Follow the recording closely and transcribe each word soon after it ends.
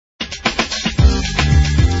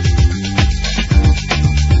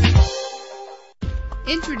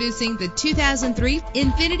Introducing the 2003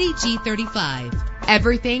 Infiniti G35.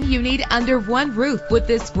 Everything you need under one roof with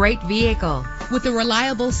this great vehicle. With a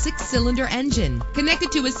reliable 6-cylinder engine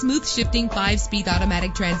connected to a smooth shifting 5-speed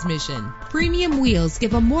automatic transmission. Premium wheels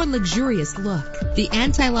give a more luxurious look. The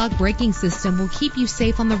anti-lock braking system will keep you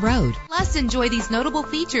safe on the road. Plus, enjoy these notable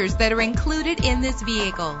features that are included in this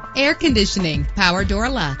vehicle: air conditioning, power door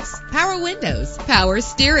locks, power windows, power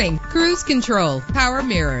steering, cruise control, power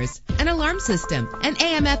mirrors, an alarm system, an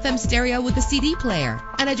AM/FM stereo with a CD player,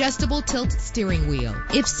 an adjustable tilt steering wheel.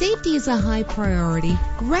 If safety is a high priority,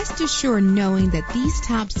 rest assured knowing that these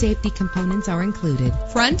top safety components are included: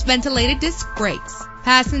 front ventilated disc brakes,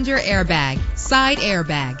 passenger airbag, side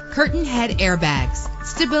airbag, curtain head airbags,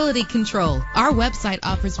 stability control. Our website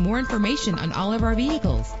offers more information on all of our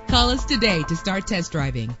vehicles. Call us today to start test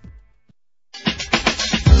driving.